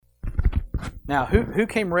Now, who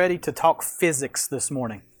came ready to talk physics this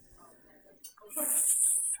morning?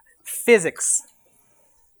 Physics.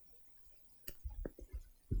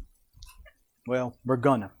 Well, we're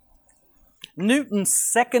gonna. Newton's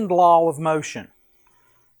second law of motion.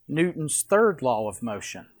 Newton's third law of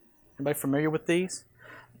motion. Anybody familiar with these?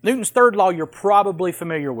 Newton's third law you're probably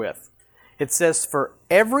familiar with. It says for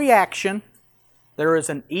every action, there is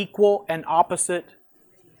an equal and opposite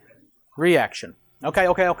reaction. Okay.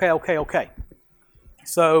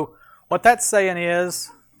 So what that's saying is,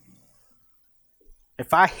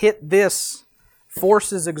 if I hit this,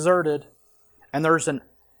 force is exerted, and there's an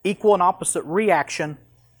equal and opposite reaction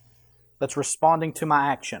that's responding to my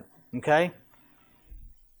action. Okay?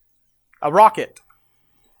 A rocket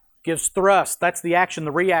gives thrust. That's the action.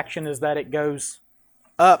 The reaction is that it goes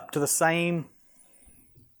up to the same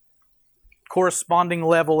corresponding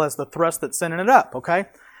level as the thrust that's sending it up. Okay?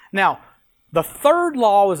 Now, the third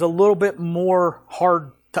law is a little bit more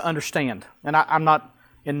hard to understand. And I'm not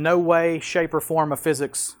in no way, shape, or form a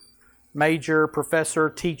physics major, professor,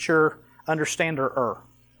 teacher, understander.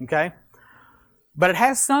 Okay? But it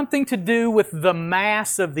has something to do with the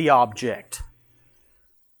mass of the object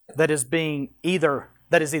that is either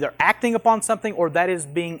acting upon something or that is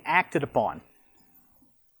being acted upon.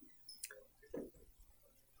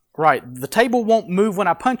 Right. The table won't move when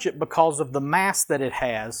I punch it because of the mass that it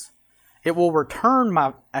has. It will return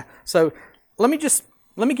my... So let me give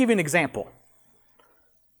you an example.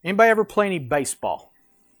 Anybody ever play any baseball?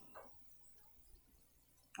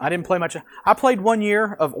 I didn't play much. I played 1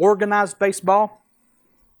 year of organized baseball.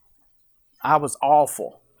 I was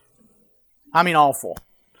awful. I mean awful.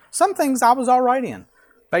 Some things I was all right in.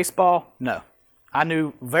 Baseball, no. I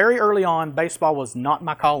knew very early on baseball was not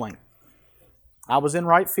my calling. I was in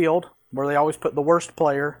right field, where they always put the worst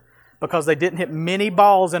player, because they didn't hit many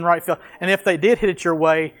balls in right field. And if they did hit it your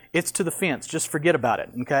way, it's to the fence. Just forget about it,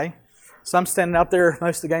 okay? So I'm standing out there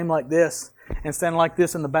most of the game like this, and standing like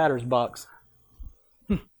this in the batter's box.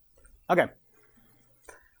 Okay.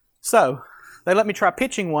 So, they let me try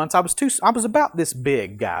pitching once. I was about this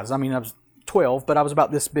big, guys. I mean, I was 12, but I was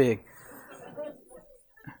about this big.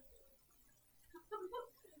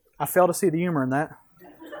 I fail to see the humor in that.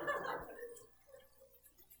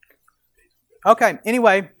 Okay,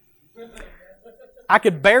 anyway, I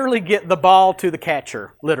could barely get the ball to the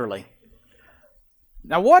catcher, literally.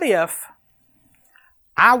 Now, what if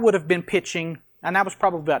I would have been pitching, and I was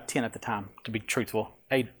probably about 10 at the time, to be truthful,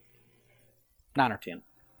 9 or 10.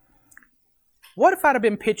 What if I'd have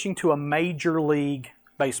been pitching to a major league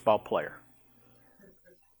baseball player?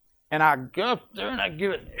 And I go up there and I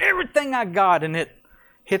give it everything I got, and it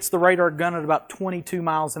hits the radar gun at about 22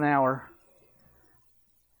 miles an hour.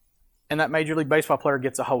 And that Major League Baseball player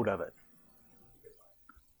gets a hold of it.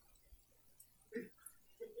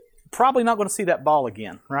 Probably not going to see that ball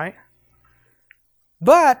again, right?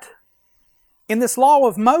 But in this law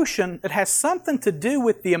of motion, it has something to do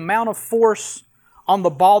with the amount of force on the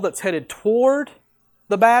ball that's headed toward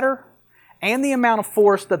the batter and the amount of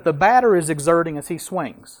force that the batter is exerting as he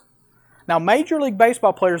swings. Now, Major League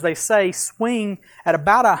Baseball players, they say, swing at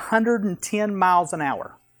about 110 miles an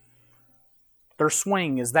hour. Their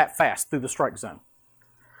swing is that fast through the strike zone.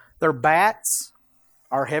 Their bats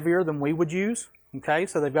are heavier than we would use. Okay,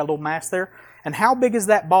 so they've got a little mass there. And how big is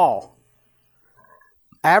that ball?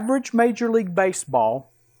 Average Major League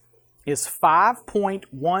Baseball is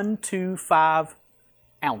 5.125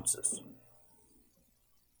 ounces.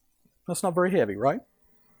 That's not very heavy, right?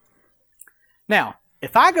 Now,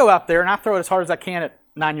 if I go out there and I throw it as hard as I can at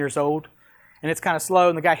 9 years old, and it's kind of slow,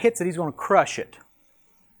 and the guy hits it, he's going to crush it.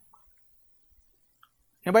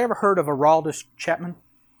 Anybody ever heard of Aroldis Chapman?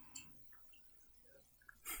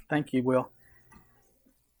 Thank you, Will.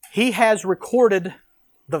 He has recorded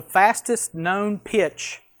the fastest known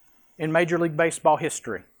pitch in Major League Baseball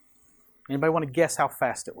history. Anybody want to guess how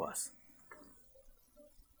fast it was?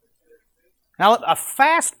 Now, a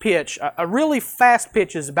fast pitch, a really fast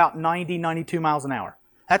pitch is about 90, 92 miles an hour.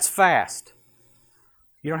 That's fast.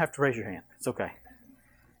 You don't have to raise your hand. It's okay.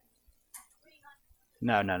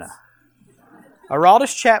 No.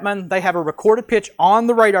 Aroldis Chapman, they have a recorded pitch on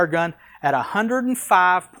the radar gun at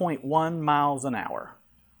 105.1 miles an hour.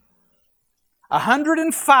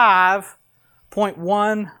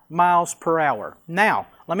 105.1 miles per hour. Now,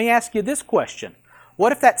 let me ask you this question.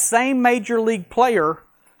 What if that same major league player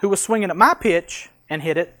who was swinging at my pitch and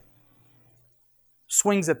hit it,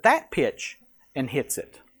 swings at that pitch and hits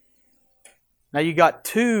it? Now you got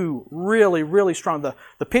two really, really strong.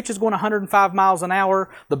 The pitch is going 105 miles an hour.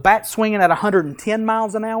 The bat's swinging at 110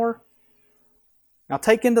 miles an hour. Now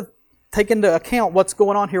take into account what's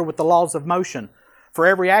going on here with the laws of motion. For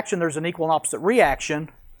every action, there's an equal and opposite reaction.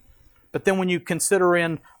 But then when you consider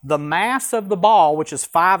in the mass of the ball, which is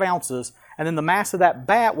 5 ounces, and then the mass of that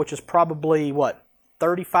bat, which is probably,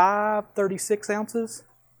 35, 36 ounces?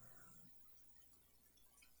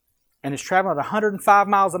 And it's traveling at 105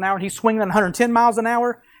 miles an hour, and he's swinging at 110 miles an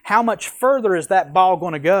hour, how much further is that ball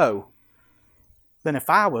going to go than if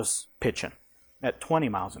I was pitching at 20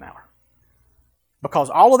 miles an hour? Because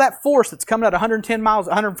all of that force that's coming at 110 miles,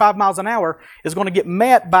 105 miles an hour is going to get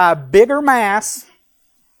met by a bigger mass,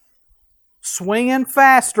 swinging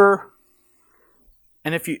faster.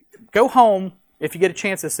 And if you go home, if you get a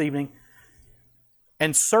chance this evening,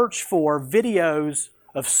 and search for videos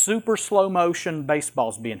of super slow motion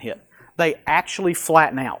baseballs being hit, they actually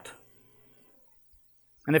flatten out.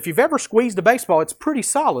 And if you've ever squeezed a baseball, it's pretty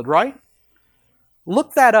solid, right?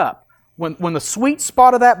 Look that up. When the sweet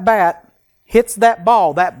spot of that bat hits that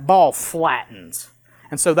ball flattens.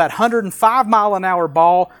 And so that 105 mile an hour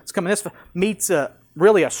ball is coming this meets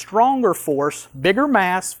really a stronger force, bigger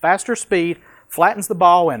mass, faster speed, flattens the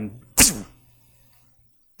ball, and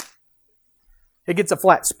it gets a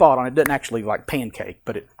flat spot on it. It doesn't actually like pancake,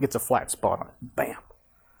 but it gets a flat spot on it. Bam.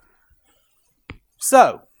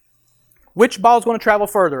 So, which ball is going to travel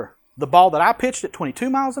further? The ball that I pitched at 22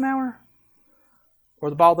 miles an hour? Or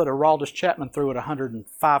the ball that Aroldis Chapman threw at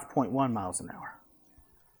 105.1 miles an hour?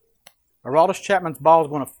 Aroldis Chapman's ball is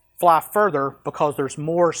going to fly further because there's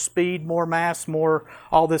more speed, more mass, more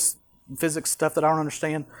all this physics stuff that I don't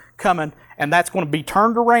understand coming, and that's going to be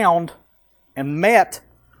turned around and met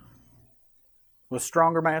with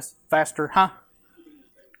stronger mass, faster,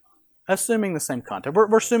 Assuming the same contact.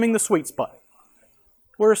 We're assuming the sweet spot.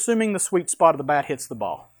 We're assuming the sweet spot of the bat hits the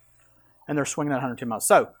ball, and they're swinging at 110 miles.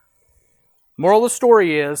 So, moral of the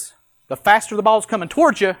story is, the faster the ball is coming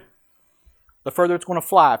towards you, the further it's going to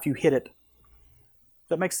fly if you hit it. Does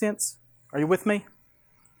that make sense? Are you with me?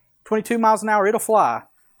 22 miles an hour, it'll fly.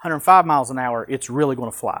 105 miles an hour, it's really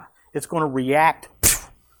going to fly. It's going to react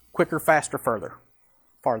quicker, faster, further.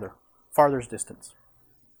 Farther's distance.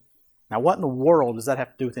 Now, what in the world does that have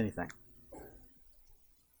to do with anything?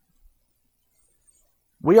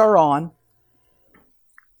 We are on,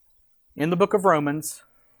 in the book of Romans,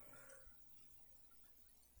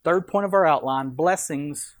 third point of our outline,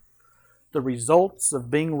 blessings, the results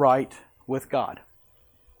of being right with God.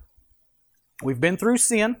 We've been through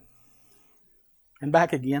sin and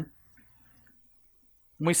back again.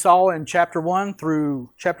 We saw in chapter 1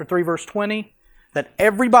 through chapter 3, verse 20, that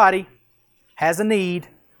everybody has a need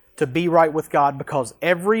to be right with God because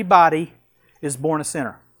everybody is born a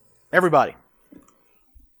sinner. Everybody.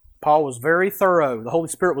 Paul was very thorough. The Holy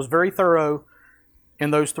Spirit was very thorough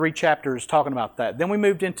in those 3 chapters talking about that. Then we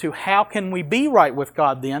moved into how can we be right with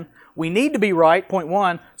God then? We need to be right, point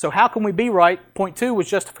 1. So how can we be right? Point 2 was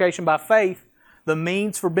justification by faith, the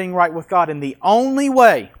means for being right with God. And the only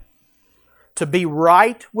way to be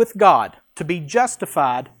right with God, to be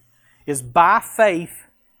justified, is by faith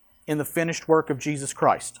in the finished work of Jesus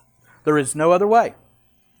Christ. There is no other way.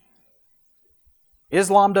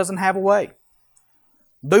 Islam doesn't have a way.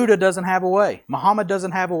 Buddha doesn't have a way. Muhammad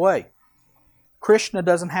doesn't have a way. Krishna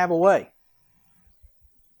doesn't have a way.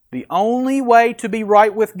 The only way to be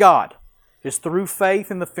right with God is through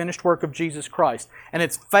faith in the finished work of Jesus Christ. And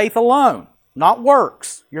it's faith alone, not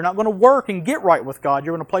works. You're not going to work and get right with God.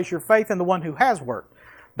 You're going to place your faith in the one who has worked.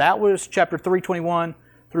 That was chapter 3:21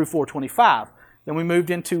 through 4:25. Then we moved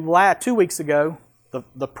into 2 weeks ago,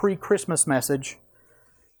 the pre-Christmas message,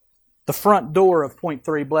 the front door of point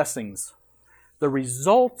 3, blessings. The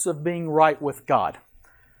results of being right with God.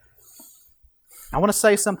 I want to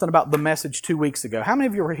say something about the message 2 weeks ago. How many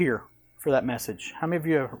of you were here for that message? How many of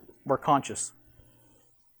you were conscious?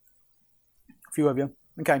 A few of you.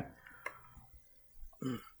 Okay.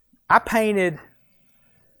 I painted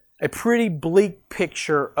a pretty bleak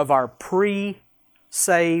picture of our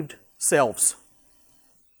pre-saved selves.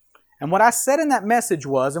 And what I said in that message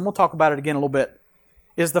was, and we'll talk about it again a little bit,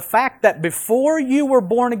 is the fact that before you were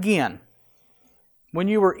born again, when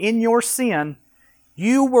you were in your sin,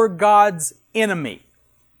 you were God's enemy.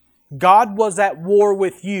 God was at war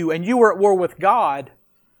with you, and you were at war with God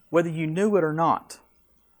whether you knew it or not.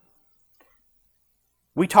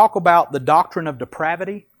 We talk about the doctrine of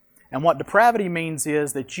depravity, and what depravity means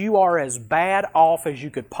is that you are as bad off as you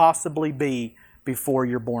could possibly be before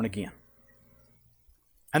you're born again.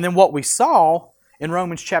 And then what we saw in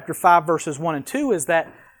Romans chapter 5 verses 1 and 2 is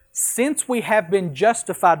that since we have been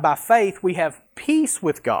justified by faith, we have peace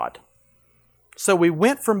with God. So we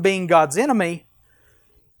went from being God's enemy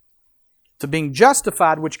to being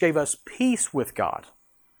justified, which gave us peace with God.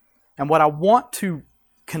 And what I want to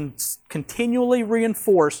continually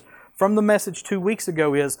reinforce from the message 2 weeks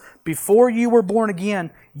ago is, before you were born again,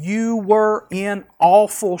 you were in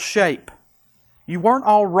awful shape. You weren't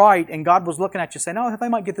all right, and God was looking at you saying, oh, they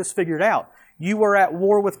might get this figured out. You were at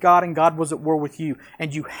war with God, and God was at war with you.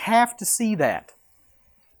 And you have to see that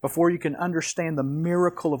before you can understand the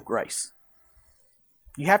miracle of grace.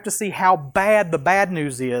 You have to see how bad the bad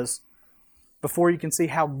news is before you can see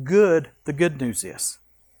how good the good news is.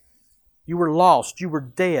 You were lost. You were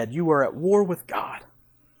dead. You were at war with God.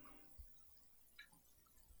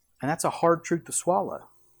 And that's a hard truth to swallow.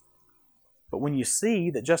 But when you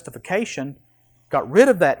see that justification got rid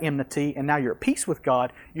of that enmity and now you're at peace with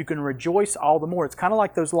God, you can rejoice all the more. It's kind of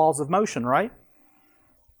like those laws of motion, right?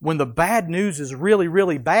 When the bad news is really,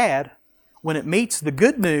 really bad, when it meets the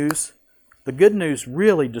good news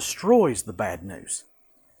really destroys the bad news.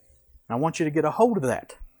 And I want you to get a hold of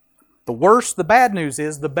that. The worse the bad news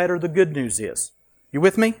is, the better the good news is. You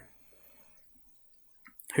with me?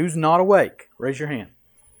 Who's not awake? Raise your hand.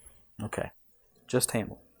 Okay. Just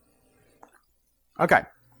handle. Okay.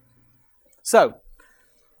 So,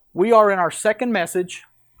 we are in our second message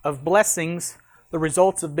of blessings, the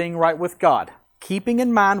results of being right with God. Keeping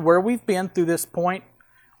in mind where we've been through this point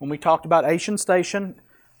when we talked about Ashen Station.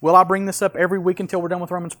 Will I bring this up every week until we're done with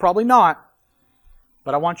Romans? Probably not.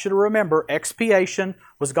 But I want you to remember, expiation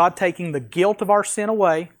was God taking the guilt of our sin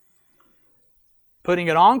away, putting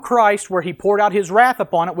it on Christ where He poured out His wrath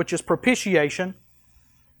upon it, which is propitiation.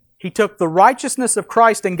 He took the righteousness of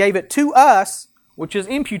Christ and gave it to us, which is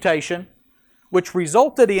imputation, which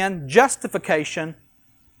resulted in justification,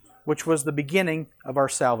 which was the beginning of our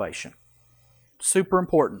salvation. Super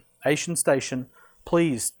important. Ashen Station,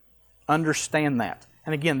 please understand that.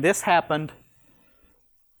 And again, this happened,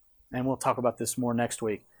 and we'll talk about this more next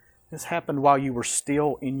week. This happened while you were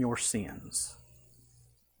still in your sins,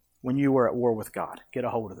 when you were at war with God. Get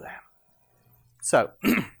a hold of that. So,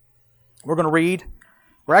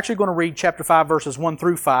 we're actually going to read chapter 5, verses 1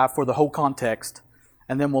 through 5 for the whole context,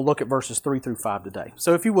 and then we'll look at verses 3 through 5 today.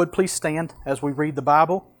 So if you would, please stand as we read the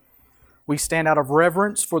Bible. We stand out of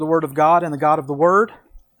reverence for the Word of God and the God of the Word.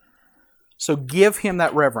 So give Him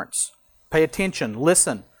that reverence. Pay attention,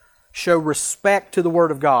 listen, show respect to the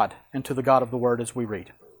Word of God and to the God of the Word as we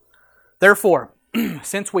read. Therefore,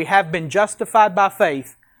 since we have been justified by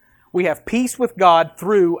faith, we have peace with God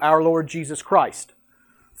through our Lord Jesus Christ.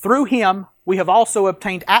 Through Him, we have also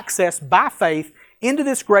obtained access by faith into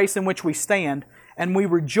this grace in which we stand, and we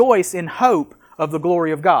rejoice in hope of the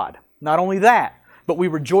glory of God. Not only that, but we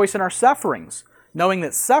rejoice in our sufferings, knowing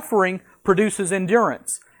that suffering produces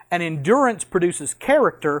endurance, and endurance produces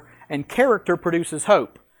character, and character produces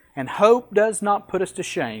hope. And hope does not put us to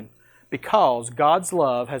shame, because God's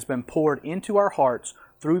love has been poured into our hearts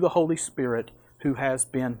through the Holy Spirit who has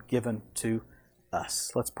been given to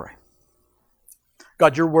us. Let's pray.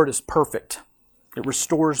 God, Your Word is perfect. It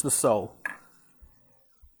restores the soul.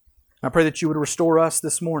 I pray that You would restore us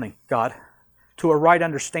this morning, God, to a right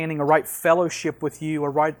understanding, a right fellowship with You, a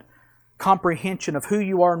right comprehension of who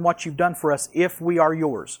You are and what You've done for us if we are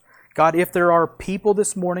Yours. God, if there are people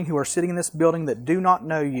this morning who are sitting in this building that do not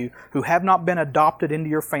know You, who have not been adopted into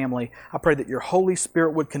Your family, I pray that Your Holy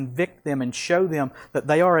Spirit would convict them and show them that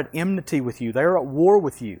they are at enmity with You, they are at war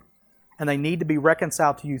with You, and they need to be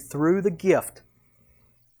reconciled to You through the gift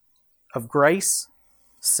of grace,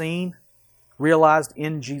 seen, realized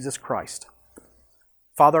in Jesus Christ.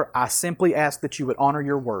 Father, I simply ask that You would honor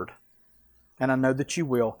Your Word, and I know that You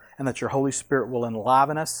will, and that Your Holy Spirit will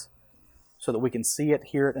enliven us so that we can see it,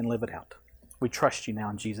 hear it, and live it out. We trust You now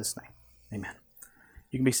in Jesus' name. Amen.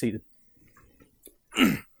 You can be seated.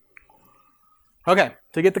 Okay,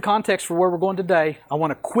 to get the context for where we're going today, I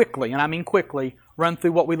want to quickly, and I mean quickly, run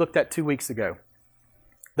through what we looked at 2 weeks ago.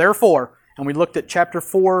 Therefore, and we looked at chapter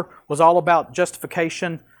 4, was all about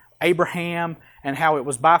justification, Abraham, and how it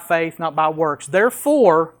was by faith, not by works.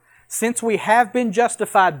 Therefore, since we have been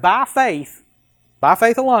justified by faith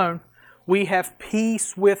alone, we have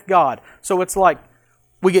peace with God. So it's like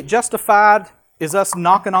we get justified is us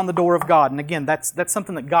knocking on the door of God. And again, that's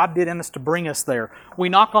something that God did in us to bring us there. We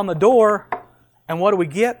knock on the door, and what do we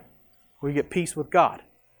get? We get peace with God.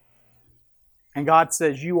 And God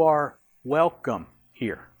says, you are welcome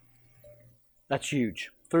here. That's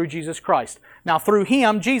huge. Through Jesus Christ. Now, through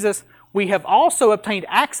Him, Jesus, we have also obtained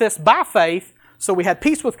access by faith. So we had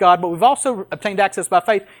peace with God, but we've also obtained access by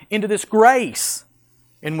faith into this grace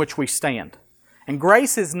in which we stand. And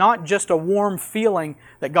grace is not just a warm feeling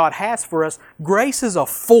that God has for us. Grace is a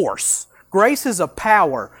force. Grace is a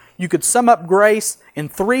power. You could sum up grace in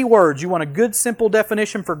 3 words. You want a good, simple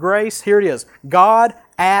definition for grace? Here it is. God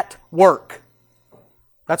at work.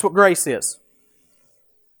 That's what grace is.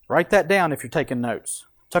 Write that down if you're taking notes.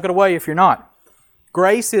 Tuck it away if you're not.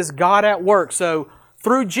 Grace is God at work. So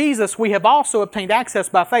through Jesus, we have also obtained access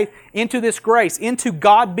by faith into this grace, into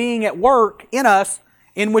God being at work in us,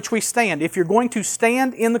 in which we stand. If you're going to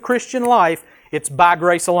stand in the Christian life, it's by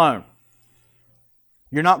grace alone.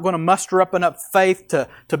 You're not going to muster up enough faith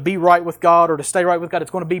to be right with God or to stay right with God.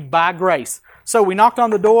 It's going to be by grace. So we knocked on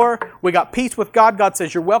the door. We got peace with God. God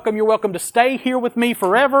says, you're welcome. You're welcome to stay here with me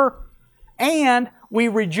forever. And we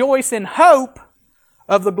rejoice in hope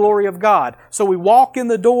of the glory of God. So we walk in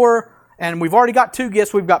the door and we've already got two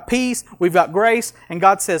gifts. We've got peace. We've got grace. And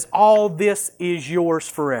God says, all this is yours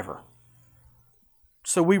forever.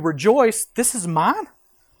 So we rejoice. This is mine.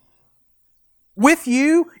 With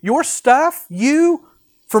you, your stuff, you,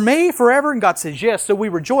 for me, forever. And God says, yes. So we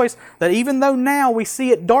rejoice that even though now we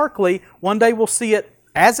see it darkly, one day we'll see it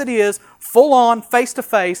as it is, full on, face to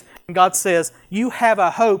face. And God says, you have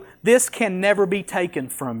a hope. This can never be taken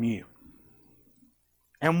from you.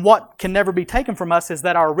 And what can never be taken from us is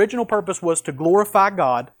that our original purpose was to glorify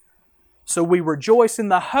God. So we rejoice in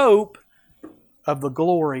the hope of the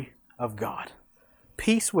glory of God.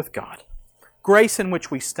 Peace with God. Grace in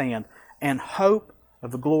which we stand. And hope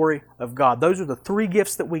of the glory of God. Those are the three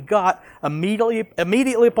gifts that we got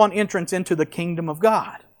immediately upon entrance into the kingdom of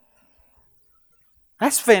God.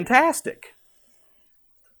 That's fantastic.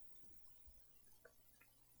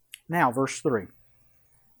 Now, verse 3.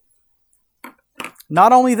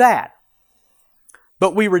 Not only that,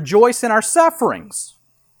 but we rejoice in our sufferings,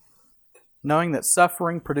 knowing that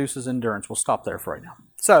suffering produces endurance. We'll stop there for right now.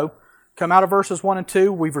 So, come out of verses 1 and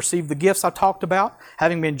 2, we've received the gifts I talked about.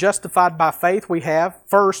 Having been justified by faith, we have,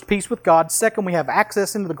 first, peace with God. Second, we have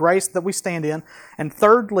access into the grace that we stand in. And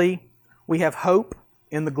thirdly, we have hope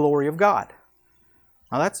in the glory of God.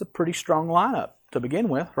 Now, that's a pretty strong lineup to begin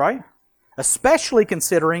with, right? Especially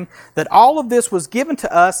considering that all of this was given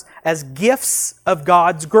to us as gifts of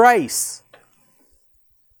God's grace.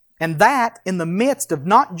 And that in the midst of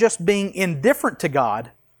not just being indifferent to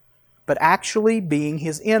God, but actually being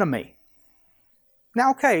His enemy.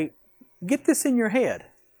 Now, okay, get this in your head.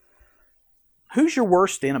 Who's your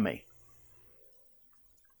worst enemy?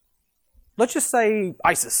 Let's just say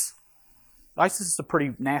ISIS. ISIS is a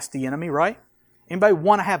pretty nasty enemy, right? Anybody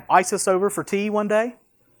want to have ISIS over for tea one day?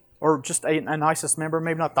 Or just an ISIS member,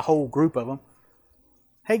 maybe not the whole group of them.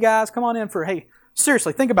 Hey guys, come on in for, hey,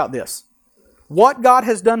 seriously, think about this. What God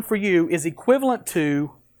has done for you is equivalent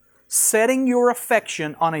to setting your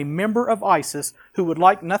affection on a member of ISIS who would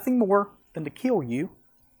like nothing more than to kill you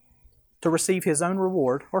to receive his own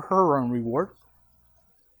reward or her own reward.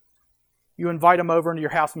 You invite him over into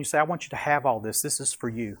your house and you say, I want you to have all this. This is for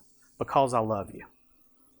you because I love you.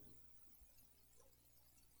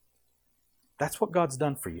 That's what God's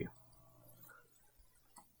done for you.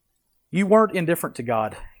 You weren't indifferent to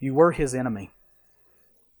God. You were His enemy.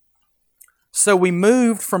 So we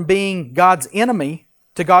moved from being God's enemy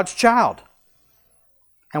to God's child.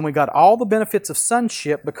 And we got all the benefits of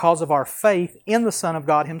sonship because of our faith in the Son of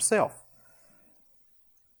God Himself.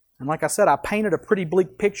 And like I said, I painted a pretty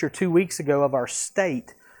bleak picture 2 weeks ago of our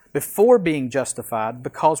state before being justified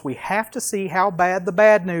because we have to see how bad the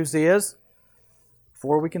bad news is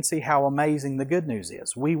before we can see how amazing the good news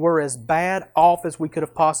is. We were as bad off as we could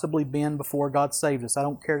have possibly been before God saved us. I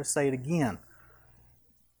don't care to say it again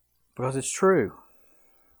because it's true.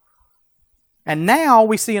 And now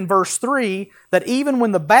we see in verse 3 that even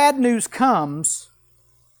when the bad news comes,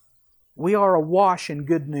 we are awash in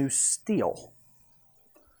good news still.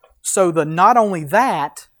 So the not only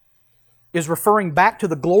that is referring back to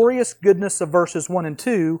the glorious goodness of verses 1 and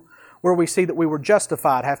 2, where we see that we were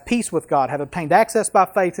justified, have peace with God, have obtained access by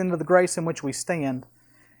faith into the grace in which we stand,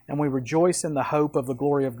 and we rejoice in the hope of the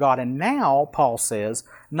glory of God. And now, Paul says,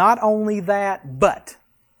 not only that, but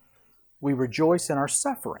we rejoice in our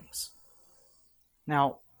sufferings.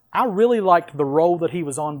 Now, I really liked the role that he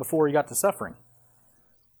was on before he got to suffering.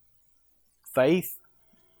 Faith,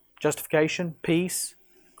 justification, peace,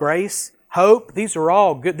 grace, hope, these are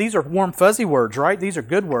all good. These are warm, fuzzy words, right? These are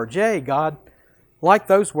good words. Yay, God. Like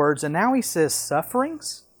those words. And now he says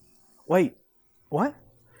sufferings? Wait, what?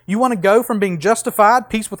 You want to go from being justified,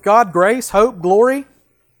 peace with God, grace, hope, glory,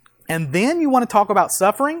 and then you want to talk about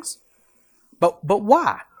sufferings? But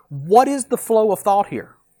why? What is the flow of thought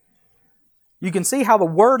here? You can see how the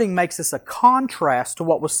wording makes this a contrast to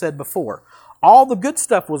what was said before. All the good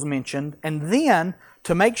stuff was mentioned, and then,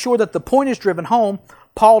 to make sure that the point is driven home,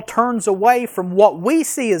 Paul turns away from what we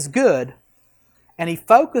see as good, and he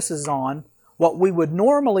focuses on what we would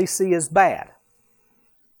normally see as bad.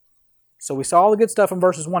 So we saw all the good stuff in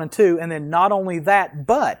verses 1 and 2, and then not only that,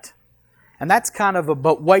 but, and that's kind of a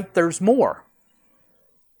but wait, there's more.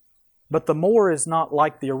 but the more is not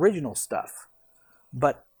like the original stuff.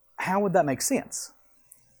 But how would that make sense?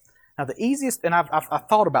 Now the easiest, and I've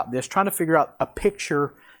thought about this, trying to figure out a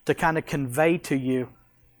picture to kind of convey to you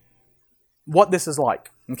what this is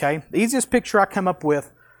like. Okay? The easiest picture I come up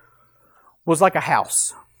with was like a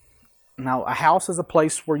house. Now a house is a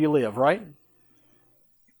place where you live, right?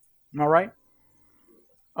 Am I right?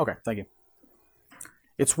 Okay, thank you.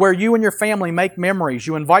 It's where you and your family make memories.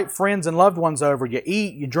 You invite friends and loved ones over. You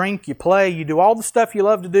eat, you drink, you play, you do all the stuff you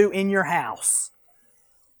love to do in your house.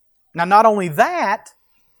 Now, not only that,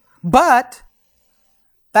 but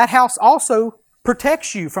that house also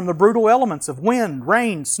protects you from the brutal elements of wind,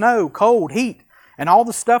 rain, snow, cold, heat, and all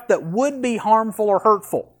the stuff that would be harmful or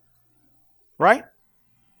hurtful. Right?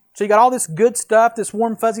 So you got all this good stuff, this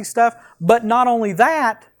warm, fuzzy stuff, but not only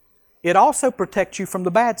that, it also protects you from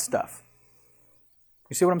the bad stuff.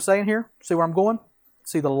 You see what I'm saying here? See where I'm going?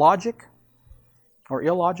 See the logic or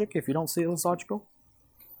illogic if you don't see it as logical?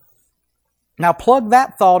 Now plug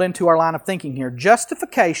that thought into our line of thinking here.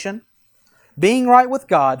 Justification, being right with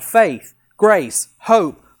God, faith, grace,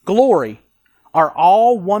 hope, glory are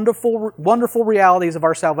all wonderful, wonderful realities of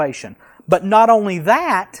our salvation. But not only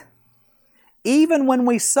that, even when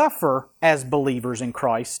we suffer as believers in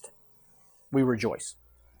Christ, we rejoice.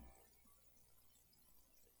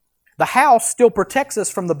 The house still protects us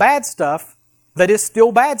from the bad stuff that is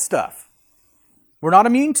still bad stuff. We're not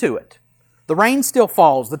immune to it. The rain still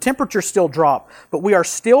falls, the temperature still drops, but we are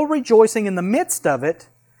still rejoicing in the midst of it,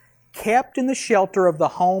 kept in the shelter of the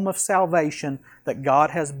home of salvation that God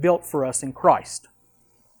has built for us in Christ.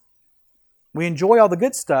 We enjoy all the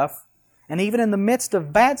good stuff, and even in the midst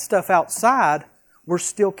of bad stuff outside, we're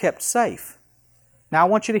still kept safe. Now I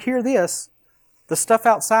want you to hear this. The stuff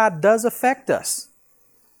outside does affect us.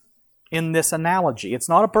 In this analogy. It's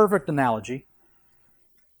not a perfect analogy.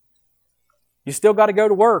 You still got to go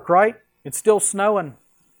to work, right? It's still snowing.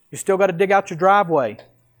 You still got to dig out your driveway.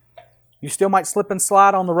 You still might slip and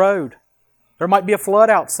slide on the road. There might be a flood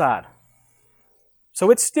outside.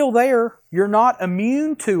 So it's still there. You're not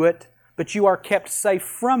immune to it, but you are kept safe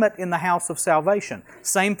from it in the house of salvation.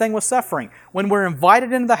 Same thing with suffering. When we're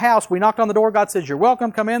invited into the house, we knocked on the door, God says, "You're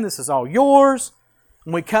welcome, come in, this is all yours."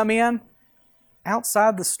 When we come in,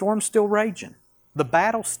 outside the storm's still raging. The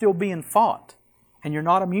battle's still being fought. And you're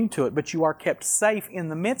not immune to it, but you are kept safe in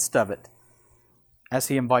the midst of it as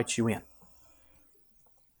He invites you in.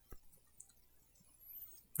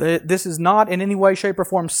 This is not in any way, shape, or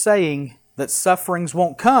form saying that sufferings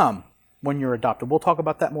won't come when you're adopted. We'll talk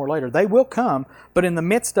about that more later. They will come, but in the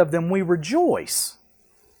midst of them we rejoice.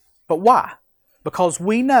 But why? Because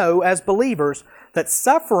we know as believers that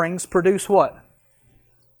sufferings produce what?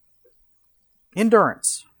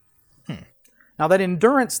 Endurance. Now that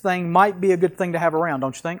endurance thing might be a good thing to have around,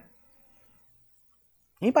 don't you think?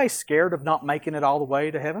 Anybody scared of not making it all the way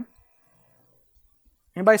to heaven?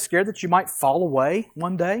 Anybody scared that you might fall away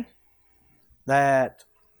one day? That,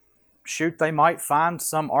 shoot, they might find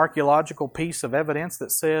some archaeological piece of evidence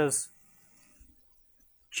that says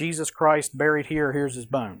Jesus Christ buried here, here's His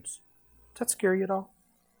bones. Does that scare you at all?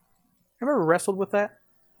 Have you ever wrestled with that?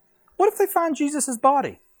 What if they find Jesus'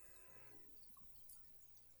 body?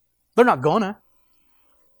 They're not gonna.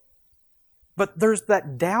 But there's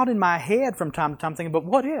that doubt in my head from time to time thinking, but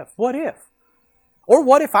what if? What if? Or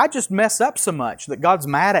what if I just mess up so much that God's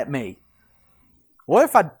mad at me? What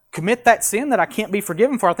if I commit that sin that I can't be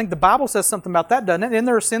forgiven for? I think the Bible says something about that, doesn't it? Isn't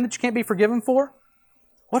there a sin that you can't be forgiven for?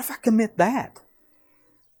 What if I commit that?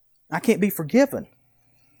 I can't be forgiven.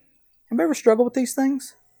 Anybody ever struggle with these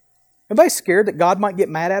things? Anybody scared that God might get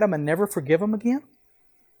mad at them and never forgive them again?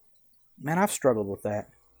 Man, I've struggled with that.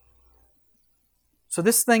 So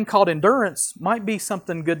this thing called endurance might be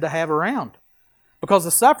something good to have around. Because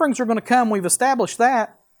the sufferings are going to come, we've established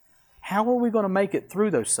that. How are we going to make it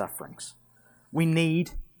through those sufferings? We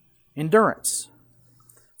need endurance.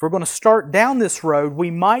 If we're going to start down this road,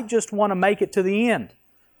 we might just want to make it to the end.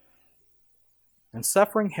 And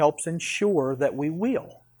suffering helps ensure that we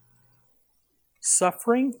will.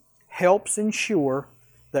 Suffering helps ensure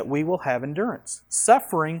that we will have endurance.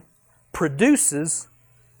 Suffering produces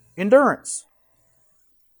endurance.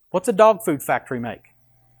 What's a dog food factory make?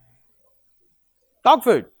 Dog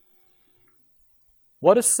food.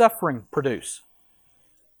 What does suffering produce?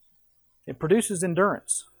 It produces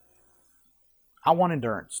endurance. I want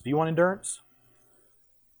endurance. Do you want endurance?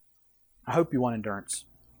 I hope you want endurance.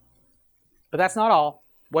 But that's not all.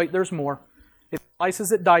 Wait, there's more. It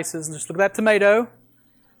slices, it dices. Just look at that tomato.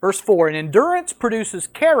 Verse 4, and endurance produces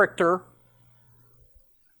character,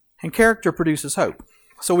 and character produces hope.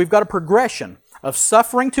 So we've got a progression of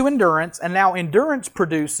suffering to endurance, and now endurance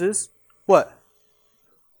produces what?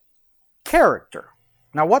 character.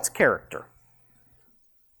 Now, what's character?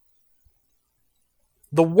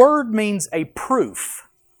 The word means a proof,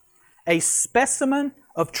 a specimen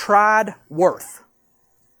of tried worth.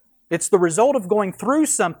 It's the result of going through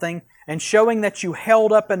something and showing that you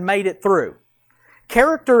held up and made it through.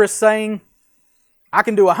 Character is saying, I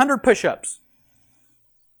can do 100 push-ups.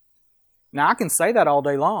 Now, I can say that all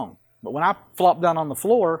day long, but when I flop down on the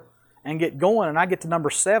floor and get going and I get to number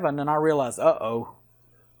 7 and I realize, uh-oh,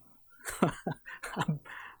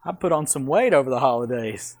 I put on some weight over the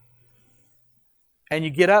holidays. And you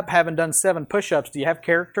get up having done 7 push-ups, do you have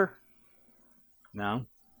character? No.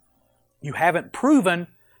 You haven't proven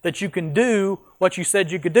that you can do what you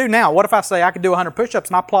said you could do. Now, what if I say I could do 100 push-ups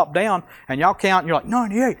and I plop down and y'all count and you're like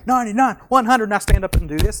 98, 99, 100 and I stand up and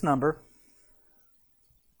do this number?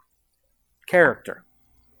 Character.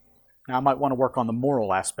 Now, I might want to work on the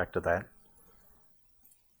moral aspect of that.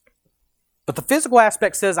 But the physical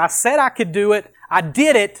aspect says, I said I could do it, I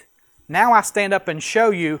did it, now I stand up and show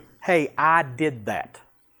you, hey, I did that.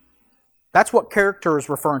 That's what character is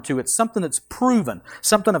referring to. It's something that's proven,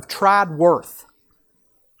 something of tried worth.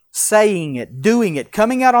 Saying it, doing it,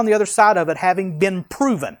 coming out on the other side of it, having been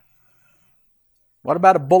proven. What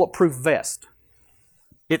about a bulletproof vest?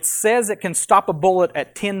 It says it can stop a bullet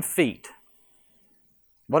at 10 feet.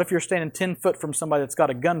 What if you're standing 10 foot from somebody that's got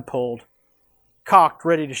a gun pulled, cocked,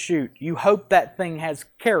 ready to shoot? You hope that thing has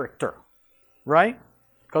character, right?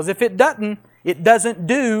 Because if it doesn't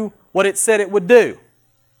do what it said it would do.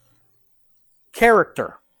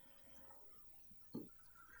 Character.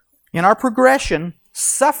 In our progression,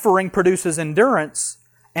 suffering produces endurance,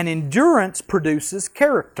 and endurance produces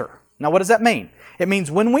character. Now, what does that mean? It means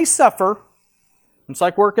when we suffer, it's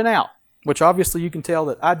like working out, which obviously you can tell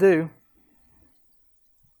that I do.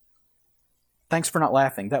 Thanks for not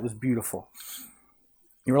laughing. That was beautiful.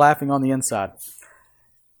 You were laughing on the inside.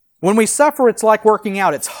 When we suffer, it's like working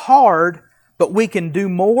out. It's hard, but we can do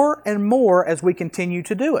more and more as we continue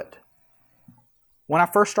to do it. When I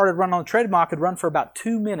first started running on the treadmill, I could run for about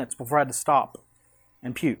 2 minutes before I had to stop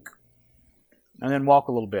and puke. And then walk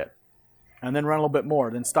a little bit. And then run a little bit more.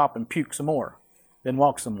 Then stop and puke some more. Then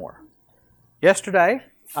walk some more. Yesterday,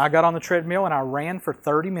 I got on the treadmill and I ran for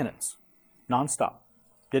 30 minutes. Nonstop.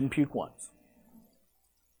 Didn't puke once.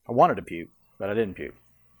 I wanted to puke, but I didn't puke.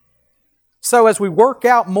 So as we work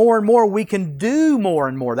out more and more, we can do more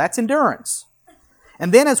and more. That's endurance.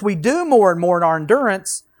 And then as we do more and more in our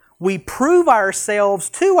endurance, we prove ourselves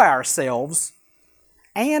to ourselves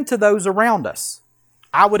and to those around us.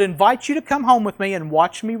 I would invite you to come home with me and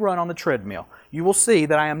watch me run on the treadmill. You will see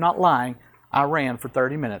that I am not lying. I ran for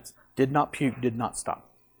 30 minutes, did not puke, did not stop.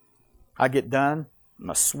 I get done, I'm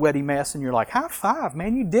a sweaty mess, and you're like, high five,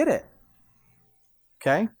 man, you did it.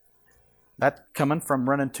 Okay? That's coming from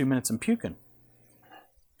running 2 minutes and puking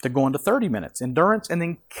to going to 30 minutes. Endurance and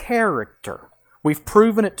then character. We've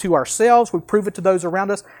proven it to ourselves. We've proven it to those around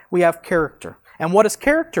us. We have character. And what does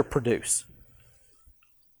character produce?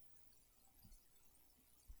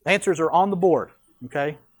 Answers are on the board.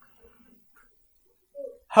 Okay?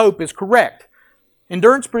 Hope is correct.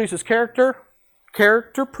 Endurance produces character.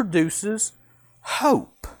 Character produces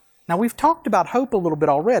hope. Now, we've talked about hope a little bit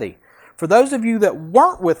already. For those of you that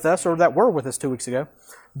weren't with us or that were with us 2 weeks ago,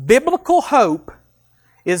 biblical hope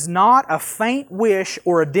is not a faint wish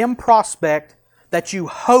or a dim prospect that you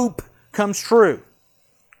hope comes true.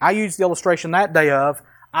 I used the illustration that day of,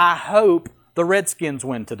 I hope the Redskins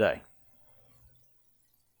win today.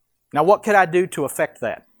 Now, what could I do to affect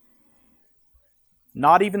that?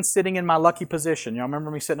 Not even sitting in my lucky position. Y'all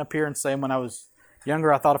remember me sitting up here and saying when I was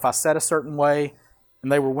younger, I thought if I sat a certain way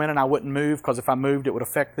and they were winning, I wouldn't move because if I moved, it would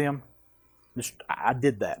affect them. I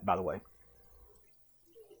did that, by the way.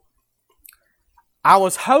 I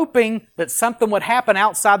was hoping that something would happen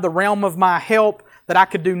outside the realm of my help that I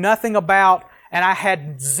could do nothing about, and I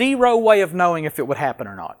had zero way of knowing if it would happen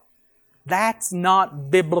or not. That's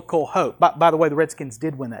not biblical hope. By the way, the Redskins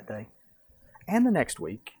did win that day. And the next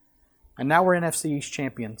week. And now we're NFC East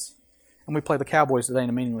champions. And we play the Cowboys today in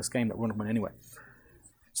a meaningless game that we're going to win anyway.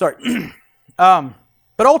 Sorry.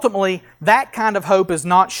 But ultimately, that kind of hope is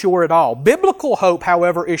not sure at all. Biblical hope,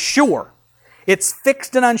 however, is sure. It's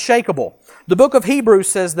fixed and unshakable. The book of Hebrews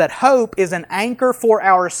says that hope is an anchor for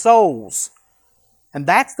our souls. And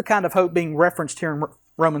that's the kind of hope being referenced here in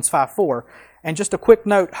Romans 5:4. And just a quick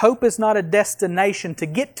note, hope is not a destination to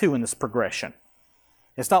get to in this progression.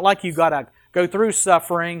 It's not like you've got to go through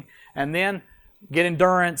suffering and then get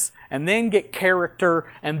endurance and then get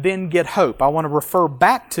character and then get hope. I want to refer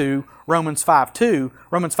back to Romans 5:2.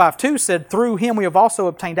 Romans 5:2 said, through Him we have also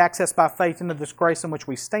obtained access by faith into this grace in which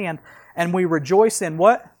we stand, and we rejoice in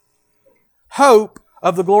what? Hope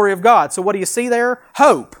of the glory of God. So what do you see there?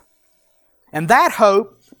 Hope. And that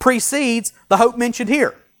hope precedes the hope mentioned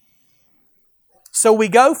here. So we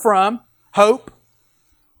go from hope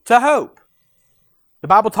to hope. The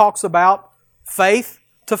Bible talks about faith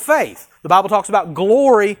to faith. The Bible talks about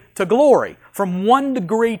glory to glory, from one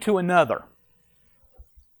degree to another.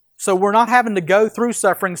 So we're not having to go through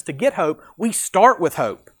sufferings to get hope. We start with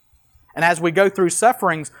hope. And as we go through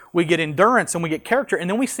sufferings, we get endurance and we get character, and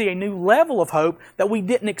then we see a new level of hope that we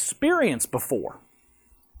didn't experience before.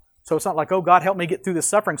 So it's not like, oh, God, help me get through this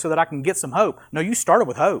suffering so that I can get some hope. No, you started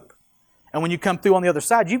with hope. And when you come through on the other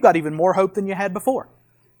side, you've got even more hope than you had before.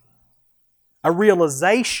 A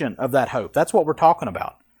realization of that hope. That's what we're talking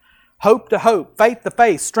about. Hope to hope, faith to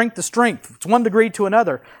faith, strength to strength. It's one degree to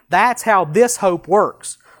another. That's how this hope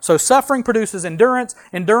works. So suffering produces endurance,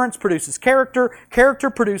 endurance produces character, character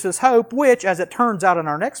produces hope, which, as it turns out in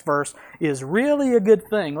our next verse, is really a good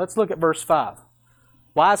thing. Let's look at verse 5.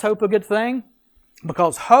 Why is hope a good thing?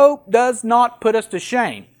 Because hope does not put us to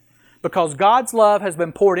shame, because God's love has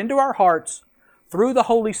been poured into our hearts through the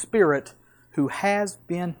Holy Spirit who has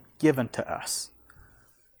been given to us.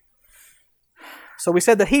 So we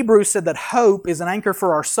said that Hebrews said that hope is an anchor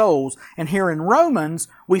for our souls, and here in Romans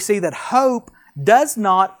we see that hope does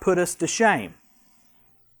not put us to shame.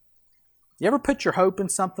 You ever put your hope in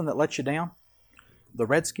something that lets you down? The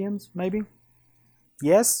Redskins, maybe?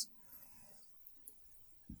 Yes?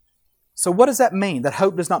 So what does that mean, that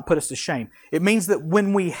hope does not put us to shame? It means that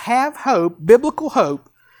when we have hope, biblical hope,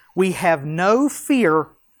 we have no fear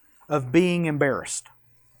of being embarrassed.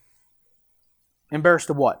 Embarrassed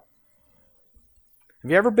of what?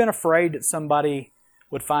 Have you ever been afraid that somebody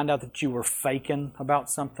would find out that you were faking about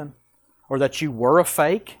something? Or that you were a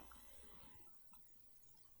fake?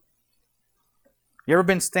 You ever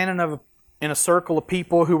been standing in a circle of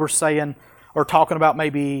people who were saying or talking about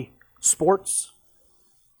maybe sports,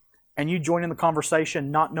 and you join in the conversation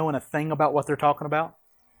not knowing a thing about what they're talking about?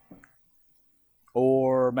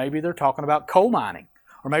 Or maybe they're talking about coal mining,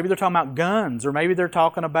 or maybe they're talking about guns, or maybe they're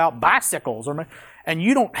talking about bicycles, and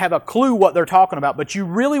you don't have a clue what they're talking about, but you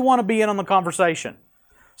really want to be in on the conversation.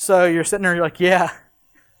 So you're sitting there, you're like, yeah,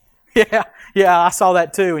 I saw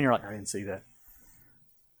that too. And you're like, I didn't see that.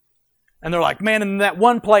 And they're like, man, and that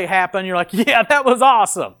one play happened. You're like, yeah, that was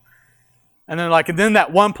awesome. And then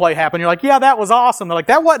that one play happened. You're like, yeah, that was awesome. They're like,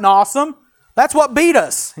 that wasn't awesome. That's what beat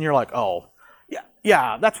us. And you're like, oh,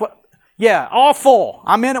 yeah, awful.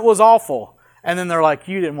 I mean, it was awful. And then they're like,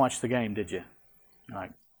 you didn't watch the game, did you? You're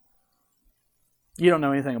like, you don't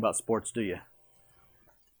know anything about sports, do you?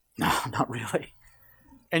 No, not really.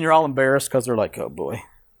 And you're all embarrassed because they're like, oh boy.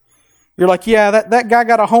 You're like, yeah, that guy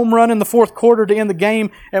got a home run in the fourth quarter to end the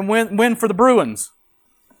game and win for the Bruins.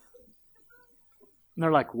 And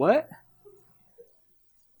they're like, what?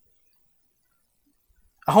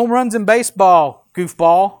 A home run's in baseball,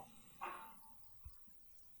 goofball.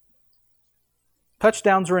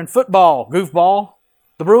 Touchdowns are in football, goofball.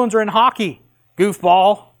 The Bruins are in hockey,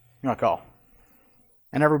 goofball. You're like, oh.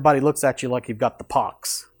 And everybody looks at you like you've got the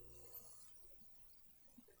pox.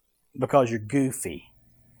 Because you're goofy.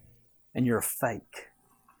 And you're a fake.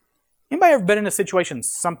 Anybody ever been in a situation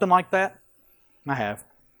something like that? I have.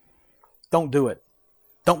 Don't do it.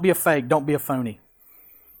 Don't be a fake. Don't be a phony.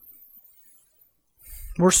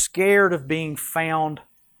 We're scared of being found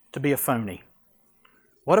to be a phony.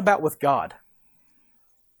 What about with God?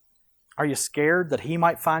 Are you scared that He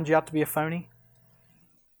might find you out to be a phony?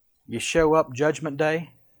 You show up Judgment Day,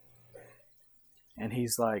 and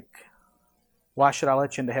He's like, why should I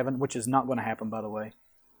let you into heaven? Which is not going to happen, by the way.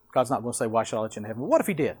 God's not going to say, why should I let you into heaven? But what if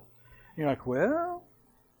He did? You're like, well,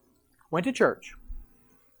 went to church.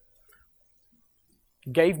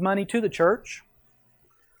 Gave money to the church.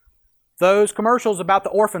 Those commercials about the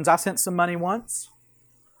orphans, I sent some money once.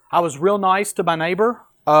 I was real nice to my neighbor.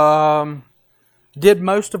 Did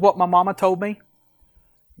most of what my mama told me.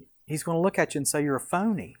 He's going to look at you and say, you're a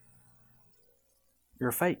phony. You're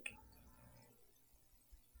a fake.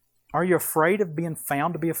 Are you afraid of being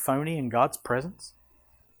found to be a phony in God's presence?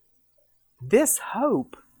 This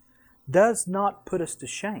hope does not put us to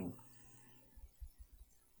shame.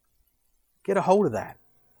 Get a hold of that.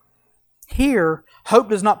 Here, hope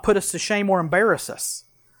does not put us to shame or embarrass us.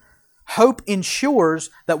 Hope ensures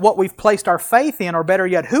that what we've placed our faith in, or better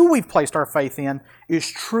yet, who we've placed our faith in, is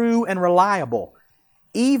true and reliable,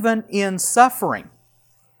 even in suffering.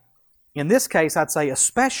 In this case, I'd say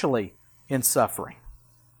especially in suffering.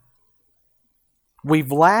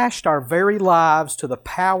 We've lashed our very lives to the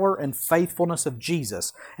power and faithfulness of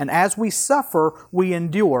Jesus. And as we suffer, we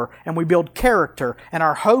endure and we build character. And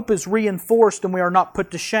our hope is reinforced and we are not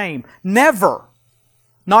put to shame. Never.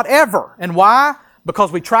 Not ever. And why?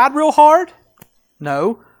 Because we tried real hard?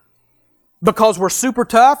 No. Because we're super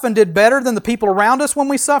tough and did better than the people around us when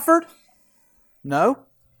we suffered? No.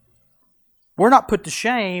 We're not put to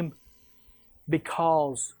shame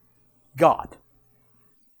because God.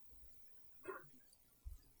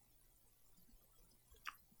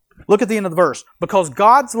 Look at the end of the verse. Because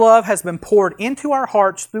God's love has been poured into our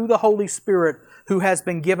hearts through the Holy Spirit who has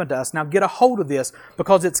been given to us. Now get a hold of this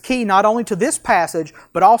because it's key not only to this passage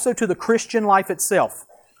but also to the Christian life itself.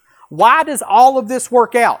 Why does all of this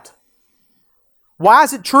work out? Why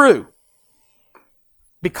is it true?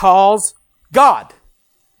 Because God.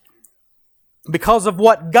 Because of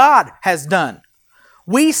what God has done.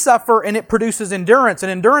 We suffer and it produces endurance,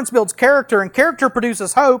 and endurance builds character, and character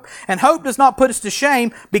produces hope, and hope does not put us to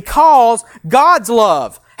shame because God's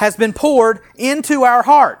love has been poured into our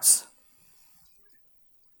hearts.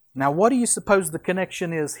 Now, what do you suppose the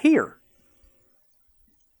connection is here?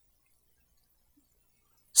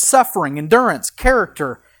 Suffering, endurance,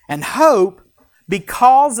 character, and hope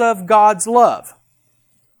because of God's love.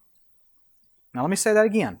 Now, let me say that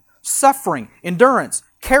again. Suffering, endurance,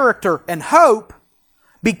 character, and hope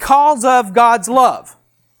because of God's love.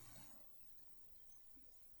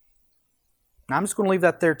 Now, I'm just going to leave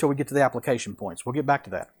that there till we get to the application points. We'll get back to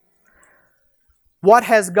that. What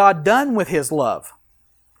has God done with His love?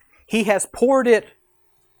 He has poured it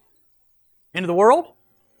into the world.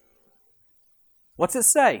 What's it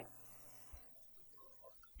say?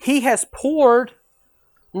 He has poured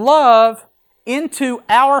love into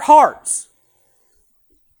our hearts.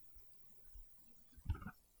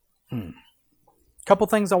 Couple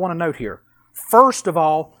things I want to note here. First of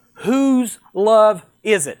all, whose love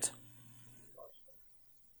is it?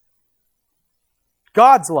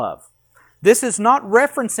 God's love. This is not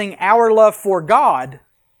referencing our love for God,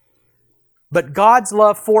 but God's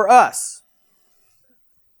love for us.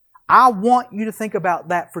 I want you to think about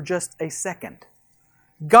that for just a second.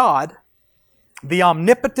 God, the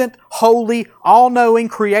omnipotent, holy, all-knowing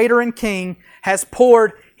Creator and King, has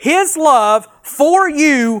poured His love for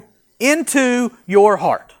you into your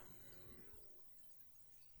heart.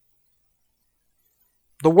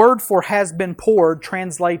 The word for has been poured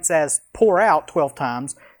translates as pour out 12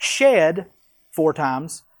 times, shed 4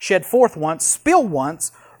 times, shed forth once, spill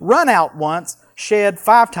once, run out once, shed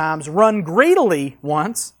 5 times, run greedily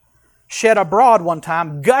once, shed abroad 1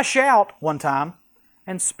 time, gush out 1 time,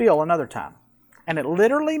 and spill another time. And it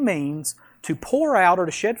literally means to pour out or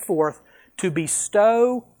to shed forth, to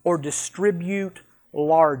bestow or distribute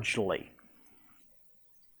largely.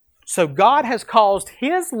 So God has caused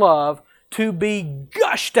His love to be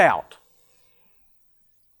gushed out,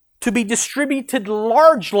 to be distributed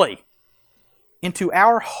largely into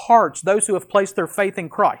our hearts, those who have placed their faith in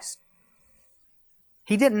Christ.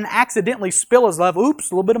 He didn't accidentally spill His love. Oops,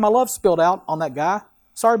 a little bit of my love spilled out on that guy.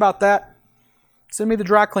 Sorry about that. Send me the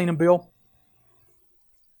dry cleaning bill.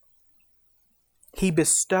 He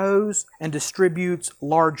bestows and distributes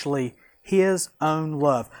largely His own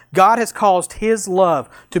love. God has caused His love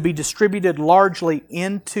to be distributed largely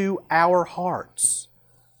into our hearts.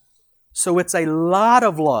 So it's a lot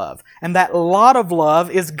of love. And that lot of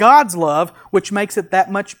love is God's love, which makes it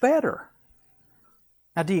that much better.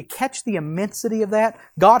 Now, do you catch the immensity of that?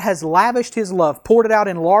 God has lavished His love, poured it out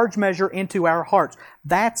in large measure into our hearts.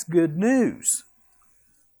 That's good news.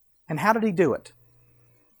 And how did He do it?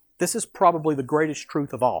 This is probably the greatest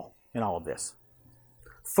truth of all in all of this.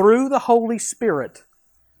 Through the Holy Spirit,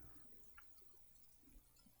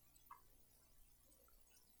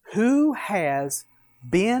 who has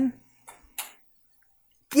been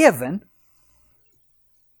given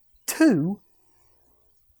to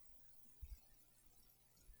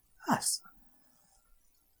us.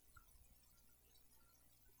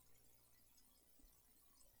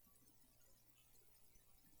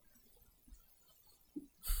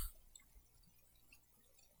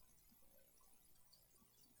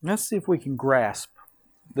 Let's see if we can grasp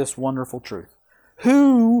this wonderful truth.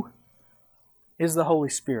 Who is the Holy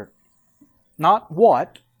Spirit? Not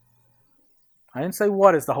what. I didn't say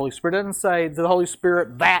what is the Holy Spirit. It doesn't say the Holy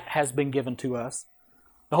Spirit that has been given to us.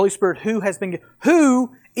 The Holy Spirit who has been given.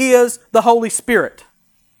 Who is the Holy Spirit?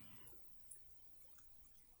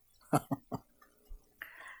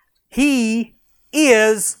 He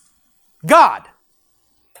is God.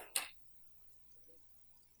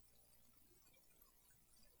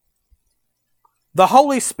 The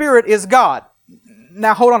Holy Spirit is God.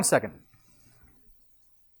 Now hold on a second.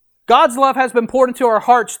 God's love has been poured into our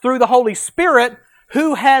hearts through the Holy Spirit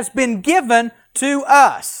who has been given to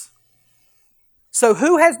us. So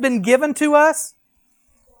who has been given to us?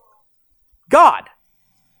 God.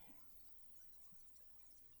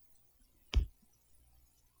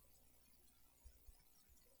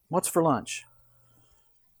 What's for lunch?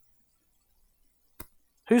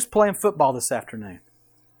 Who's playing football this afternoon?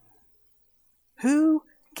 Who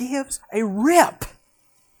gives a rip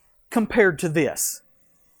compared to this?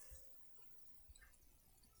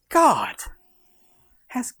 God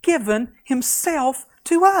has given Himself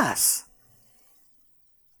to us.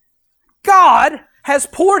 God has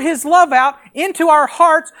poured His love out into our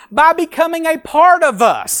hearts by becoming a part of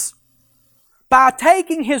us, by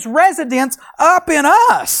taking His residence up in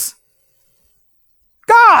us.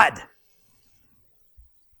 God!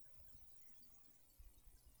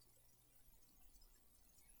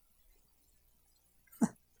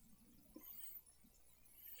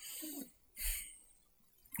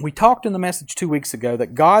 We talked in the message 2 weeks ago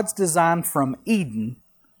that God's design from Eden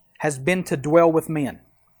has been to dwell with men.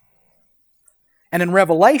 And in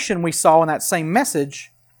Revelation, we saw in that same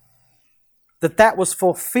message that that was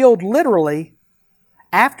fulfilled literally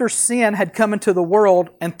after sin had come into the world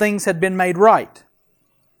and things had been made right.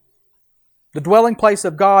 The dwelling place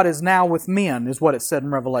of God is now with men, is what it said in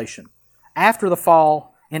Revelation. After the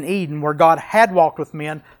fall in Eden, where God had walked with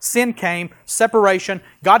men, sin came, separation,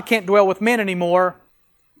 God can't dwell with men anymore.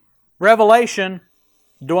 Revelation,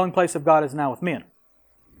 the dwelling place of God is now with men.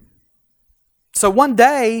 So one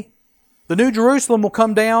day, the New Jerusalem will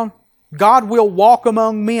come down. God will walk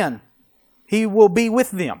among men. He will be with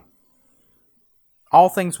them. All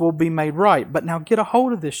things will be made right. But now get a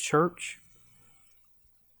hold of this, church.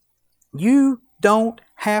 You don't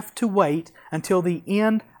have to wait until the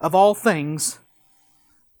end of all things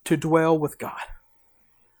to dwell with God,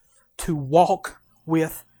 to walk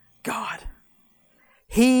with God.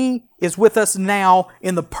 He is with us now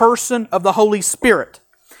in the person of the Holy Spirit.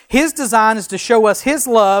 His design is to show us His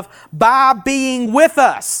love by being with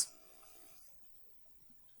us.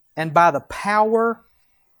 And by the power,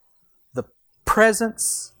 the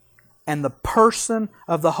presence, and the person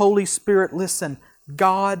of the Holy Spirit, listen,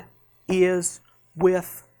 God is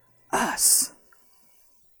with us.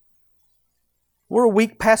 We're a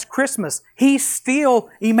week past Christmas. He's still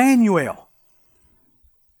Emmanuel.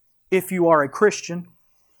 If you are a Christian.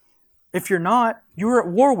 If you're not, you're at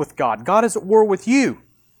war with God. God is at war with you.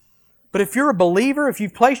 But if you're a believer, if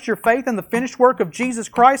you've placed your faith in the finished work of Jesus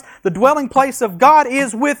Christ, the dwelling place of God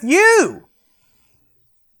is with you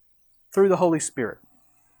through the Holy Spirit.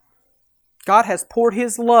 God has poured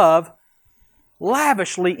His love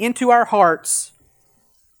lavishly into our hearts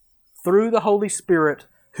through the Holy Spirit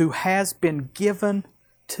who has been given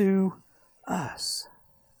to us.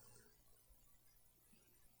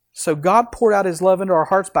 So God poured out His love into our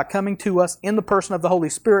hearts by coming to us in the person of the Holy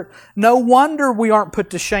Spirit. No wonder we aren't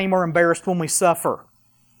put to shame or embarrassed when we suffer.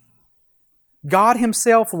 God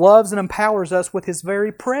Himself loves and empowers us with His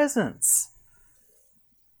very presence.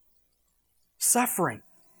 Suffering,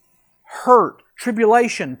 hurt,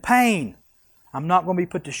 tribulation, pain. I'm not going to be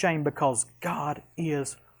put to shame because God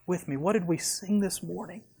is with me. What did we sing this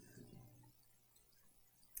morning?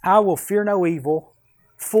 I will fear no evil,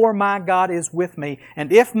 for my God is with me.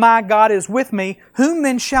 And if my God is with me, whom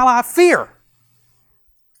then shall I fear?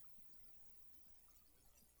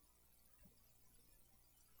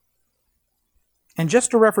 And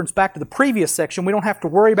just to reference back to the previous section, we don't have to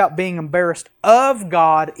worry about being embarrassed of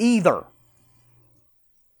God either.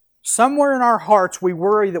 Somewhere in our hearts we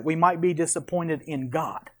worry that we might be disappointed in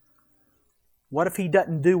God. What if He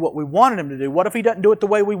doesn't do what we wanted Him to do? What if He doesn't do it the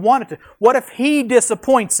way we want it to? What if He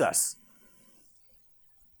disappoints us?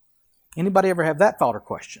 Anybody ever have that thought or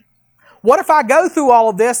question? What if I go through all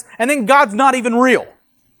of this and then God's not even real?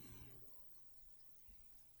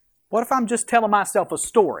 What if I'm just telling myself a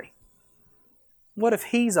story? What if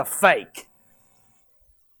He's a fake?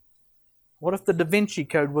 What if the Da Vinci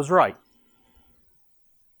Code was right?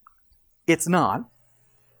 It's not.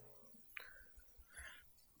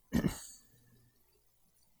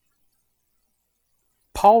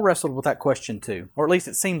 Paul wrestled with that question too, or at least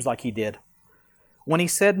it seems like he did, when he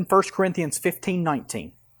said in 1 Corinthians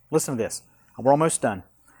 15:19, listen to this, we're almost done.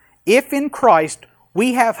 If in Christ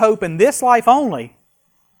we have hope in this life only,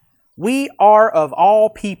 we are of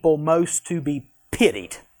all people most to be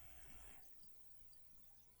pitied.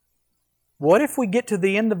 What if we get to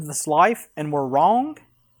the end of this life and we're wrong?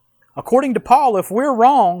 According to Paul, if we're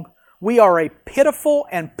wrong, we are a pitiful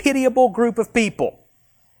and pitiable group of people.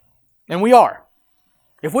 And we are.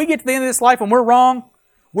 If we get to the end of this life and we're wrong,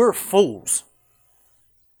 we're fools.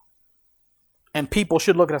 And people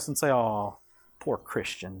should look at us and say, oh, poor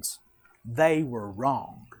Christians. They were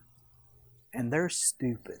wrong. And they're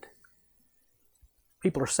stupid.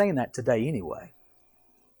 People are saying that today anyway.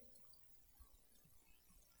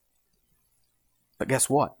 But guess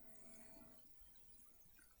what?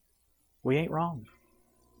 We ain't wrong.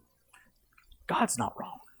 God's not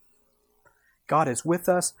wrong. God is with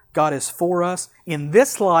us. God is for us in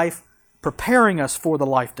this life, preparing us for the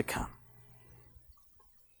life to come.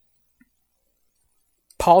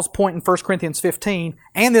 Paul's point in 1 Corinthians 15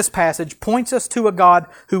 and this passage points us to a God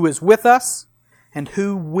who is with us and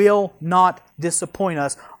who will not disappoint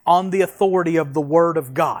us on the authority of the Word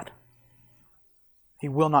of God. He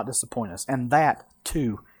will not disappoint us. And that,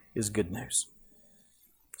 too, is good news.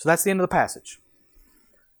 So that's the end of the passage.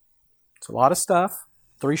 It's a lot of stuff,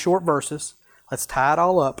 3 short verses. Let's tie it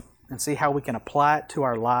all up and see how we can apply it to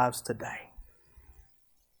our lives today.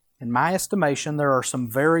 In my estimation, there are some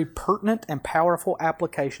very pertinent and powerful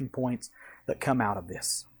application points that come out of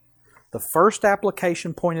this. The first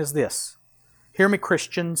application point is this. Hear me,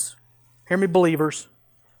 Christians. Hear me, believers.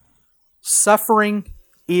 Suffering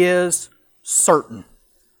is certain.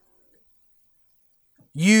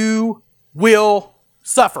 You will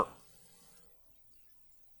suffer.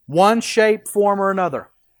 One shape, form, or another.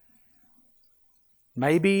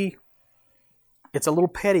 Maybe it's a little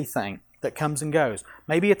petty thing that comes and goes.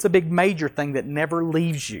 Maybe it's a big major thing that never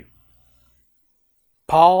leaves you.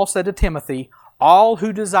 Paul said to Timothy, all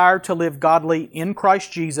who desire to live godly in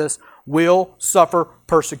Christ Jesus will suffer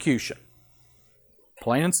persecution.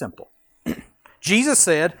 Plain and simple. Jesus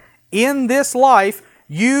said, in this life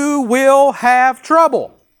you will have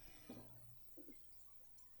trouble.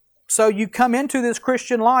 So you come into this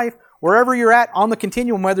Christian life, wherever you're at on the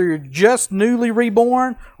continuum, whether you're just newly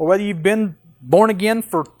reborn or whether you've been born again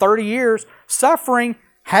for 30 years, suffering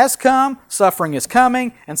has come, suffering is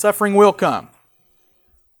coming, and suffering will come.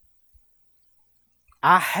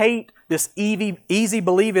 I hate this easy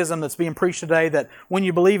believism that's being preached today that when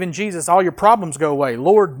you believe in Jesus, all your problems go away.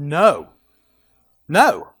 Lord, no.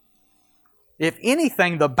 No. If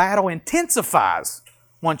anything, the battle intensifies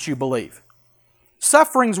once you believe.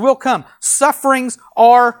 Sufferings will come. Sufferings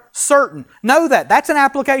are certain. Know that. That's an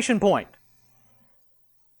application point.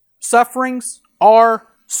 Sufferings are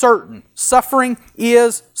certain. Suffering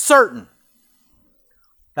is certain.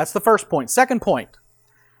 That's the first point. Second point.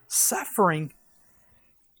 Suffering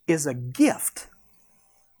is a gift.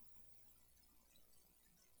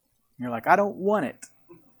 You're like, I don't want it.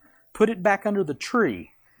 Put it back under the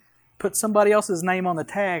tree. Put somebody else's name on the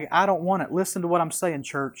tag. I don't want it. Listen to what I'm saying,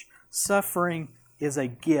 church. Suffering is a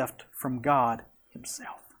gift from God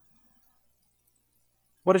Himself.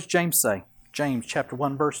 What does James say? James chapter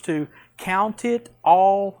 1 verse 2. Count it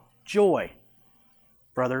all joy,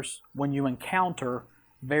 brothers, when you encounter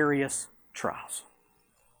various trials.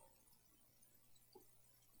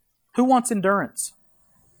 Who wants endurance?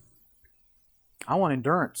 I want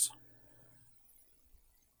endurance.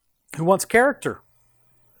 Who wants character?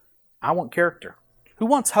 I want character. Who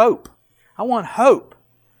wants hope? I want hope.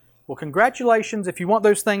 Well, congratulations. If you want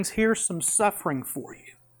those things, here's some suffering for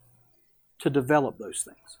you to develop those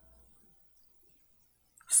things.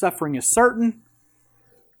 Suffering is certain.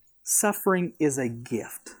 Suffering is a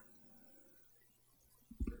gift.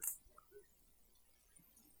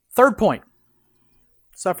 Third point.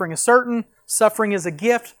 Suffering is certain. Suffering is a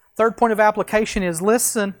gift. Third point of application is,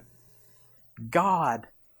 listen, God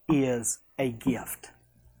is a gift.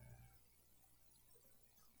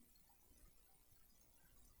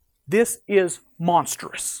 This is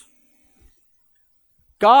monstrous.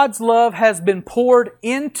 God's love has been poured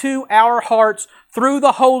into our hearts through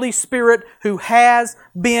the Holy Spirit who has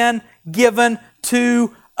been given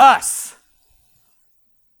to us.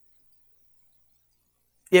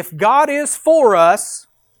 If God is for us,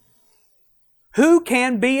 who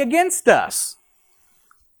can be against us?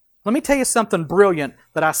 Let me tell you something brilliant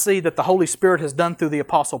that I see that the Holy Spirit has done through the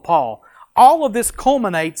Apostle Paul. All of this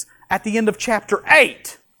culminates at the end of chapter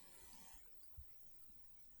 8.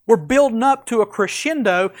 We're building up to a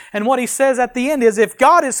crescendo, and what he says at the end is, if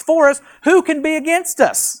God is for us, who can be against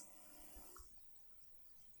us?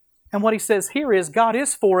 And what he says here is, God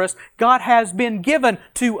is for us. God has been given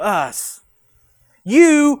to us.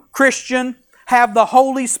 You, Christian, have the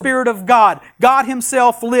Holy Spirit of God, God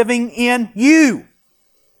Himself living in you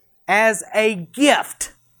as a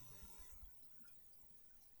gift.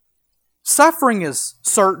 Suffering is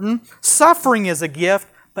certain. Suffering is a gift.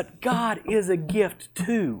 But God is a gift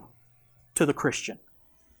too to the Christian.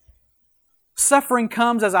 Suffering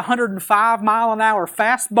comes as a 105-mile-an-hour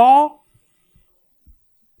fastball.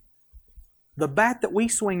 The bat that we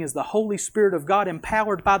swing is the Holy Spirit of God,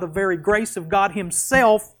 empowered by the very grace of God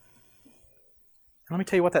Himself. And let me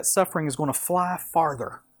tell you what, that suffering is going to fly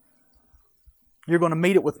farther. You're going to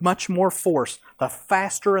meet it with much more force, the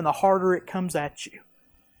faster and the harder it comes at you.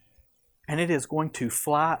 And it is going to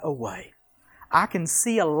fly away. I can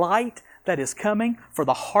see a light that is coming, for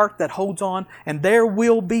the heart that holds on, and there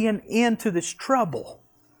will be an end to this trouble.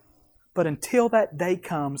 But until that day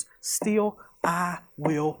comes, still I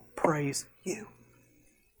will praise You.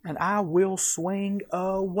 And I will swing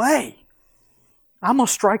away. I'm going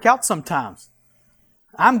to strike out sometimes.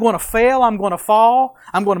 I'm going to fail. I'm going to fall.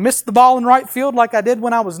 I'm going to miss the ball in right field like I did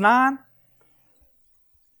when I was 9.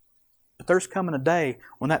 But there's coming a day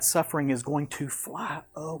when that suffering is going to fly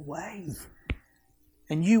away.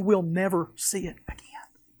 And you will never see it again.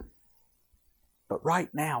 But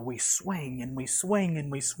right now we swing and we swing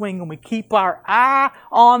and we swing and we keep our eye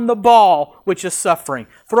on the ball, which is suffering.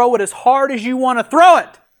 Throw it as hard as you want to throw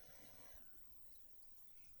it.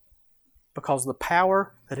 Because the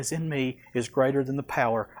power that is in me is greater than the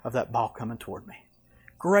power of that ball coming toward me.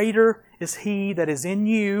 Greater is He that is in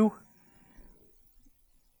you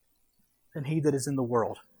than he that is in the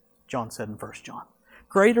world, John said in 1 John.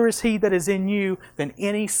 Greater is He that is in you than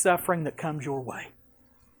any suffering that comes your way.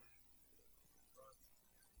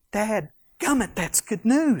 Dad, gummit, that's good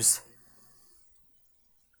news.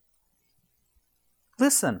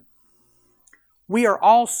 Listen, we are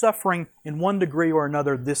all suffering in one degree or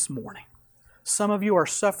another this morning. Some of you are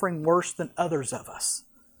suffering worse than others of us.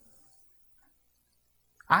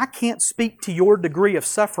 I can't speak to your degree of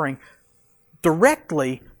suffering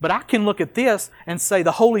directly, but I can look at this and say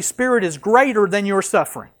the Holy Spirit is greater than your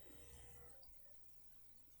suffering.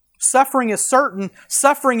 Suffering is certain,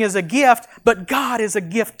 suffering is a gift, but God is a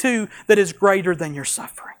gift too that is greater than your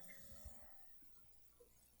suffering.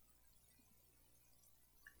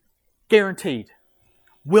 Guaranteed,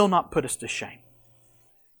 will not put us to shame.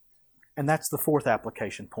 And that's the fourth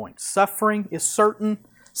application point. Suffering is certain,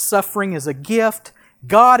 suffering is a gift,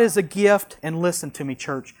 God is a gift, and listen to me,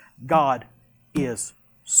 church, God is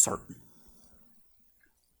certain.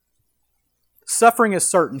 Suffering is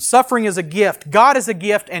certain. Suffering is a gift. God is a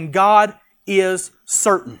gift, and God is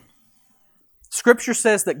certain. Scripture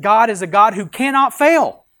says that God is a God who cannot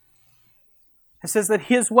fail. It says that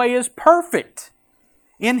His way is perfect.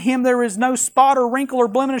 In Him there is no spot or wrinkle or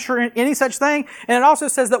blemish or any such thing. And it also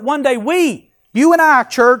says that one day we, you and I,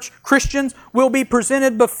 church, Christians, will be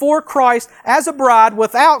presented before Christ as a bride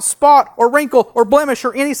without spot or wrinkle or blemish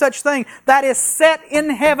or any such thing. That is set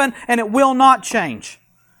in heaven and it will not change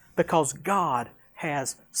because God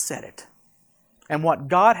has said it. And what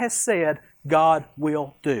God has said, God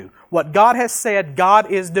will do. What God has said,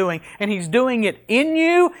 God is doing. And He's doing it in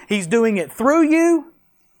you. He's doing it through you.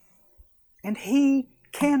 And He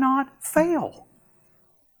cannot fail.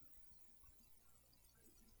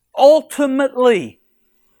 Ultimately,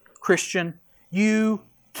 Christian, you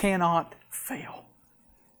cannot fail.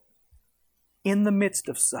 In the midst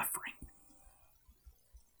of suffering,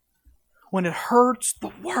 when it hurts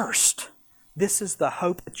the worst, this is the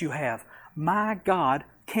hope that you have. My God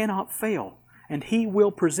cannot fail, and He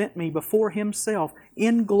will present me before Himself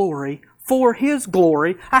in glory for His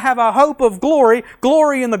glory. I have a hope of glory,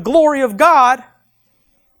 glory in the glory of God,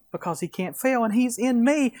 because He can't fail, and He's in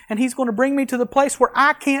me, and He's going to bring me to the place where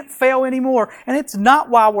I can't fail anymore. And it's not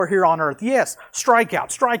while we're here on earth. Yes, strikeout,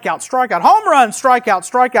 strikeout, strikeout, home run, strikeout,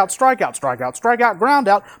 strikeout, strikeout, strikeout, strikeout, ground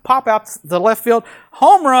out, pop out to the left field,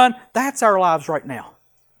 home run. That's our lives right now.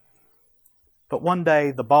 But one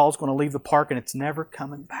day the ball's going to leave the park and it's never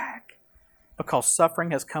coming back because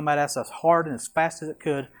suffering has come at us as hard and as fast as it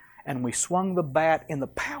could, and we swung the bat in the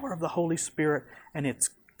power of the Holy Spirit and it's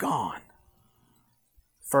gone.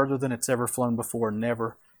 Further than it's ever flown before,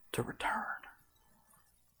 never to return.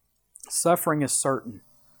 Suffering is certain.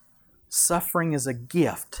 Suffering is a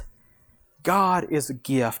gift. God is a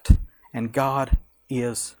gift, and God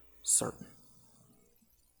is certain.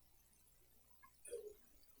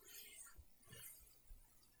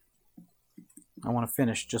 I want to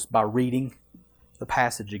finish just by reading the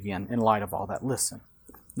passage again in light of all that. Listen,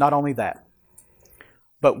 not only that,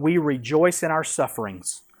 but we rejoice in our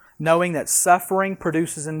sufferings, knowing that suffering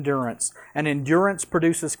produces endurance, and endurance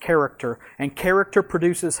produces character, and character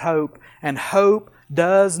produces hope, and hope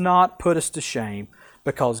does not put us to shame,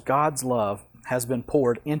 because God's love has been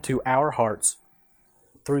poured into our hearts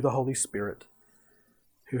through the Holy Spirit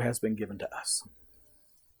who has been given to us.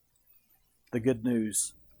 The good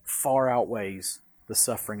news far outweighs the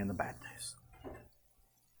suffering and the bad news.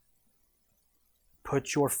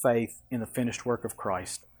 Put your faith in the finished work of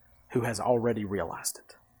Christ, who has already realized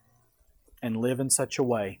it. And live in such a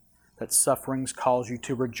way that sufferings cause you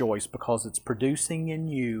to rejoice because it's producing in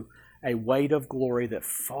you a weight of glory that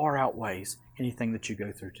far outweighs anything that you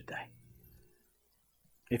go through today.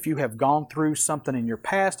 If you have gone through something in your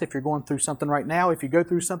past, if you're going through something right now, if you go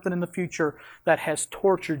through something in the future that has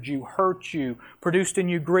tortured you, hurt you, produced in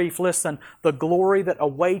you grief, listen, the glory that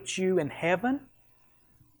awaits you in heaven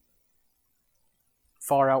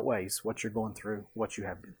far outweighs what you're going through, what you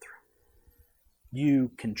have been through.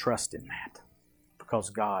 You can trust in that because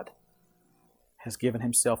God has given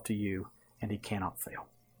Himself to you and He cannot fail.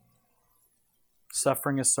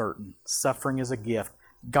 Suffering is certain. Suffering is a gift.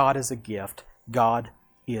 God is a gift. God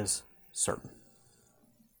is certain.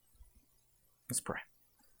 Let's pray.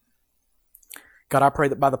 God, I pray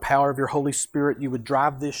that by the power of your Holy Spirit, you would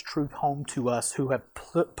drive this truth home to us who have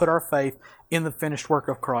put our faith in the finished work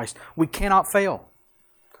of Christ. We cannot fail.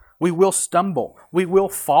 We will stumble. We will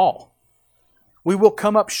fall. We will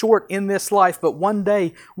come up short in this life, but one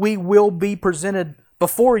day we will be presented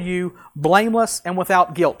before you blameless and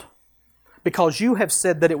without guilt because you have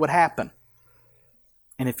said that it would happen.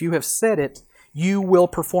 And if you have said it, you will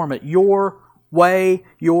perform it. Your way,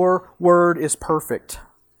 your word is perfect.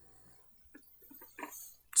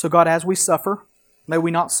 So God, as we suffer, may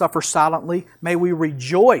we not suffer silently. May we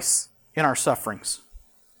rejoice in our sufferings,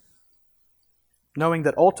 knowing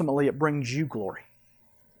that ultimately it brings you glory.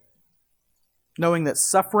 Knowing that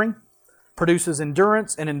suffering produces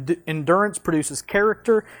endurance, and endurance produces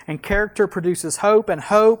character, and character produces hope, and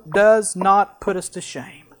hope does not put us to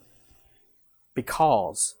shame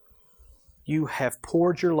because you have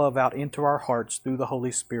poured your love out into our hearts through the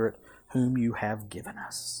Holy Spirit whom you have given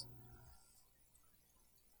us.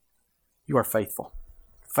 You are faithful.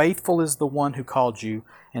 Faithful is the one who called you,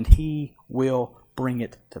 and He will bring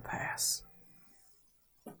it to pass.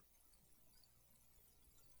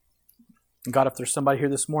 God, if there's somebody here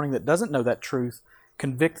this morning that doesn't know that truth,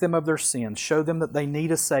 convict them of their sins. Show them that they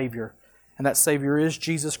need a Savior, and that Savior is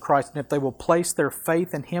Jesus Christ. And if they will place their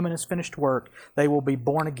faith in Him and His finished work, they will be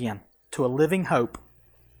born again to a living hope,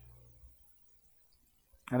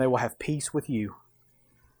 and they will have peace with you.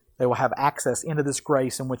 They will have access into this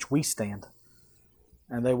grace in which we stand,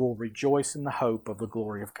 and they will rejoice in the hope of the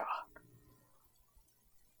glory of God.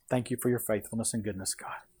 Thank you for your faithfulness and goodness,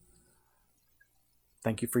 God.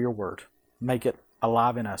 Thank you for your word. Make it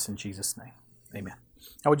alive in us in Jesus' name. Amen.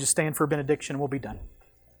 Now would you stand for a benediction and we'll be done.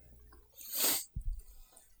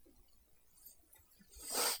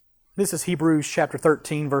 This is Hebrews chapter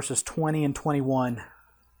 13, verses 20 and 21.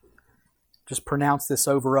 Just pronounce this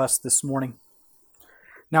over us this morning.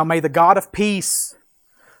 Now may the God of peace,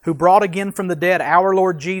 who brought again from the dead our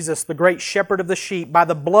Lord Jesus, the great shepherd of the sheep, by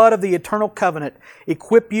the blood of the eternal covenant,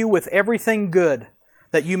 equip you with everything good,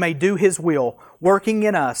 that you may do His will, working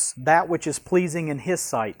in us that which is pleasing in His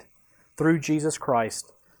sight, through Jesus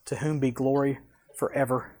Christ, to whom be glory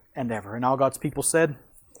forever and ever. And all God's people said,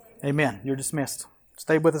 Amen. You're dismissed.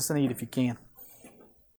 Stay with us and eat if you can.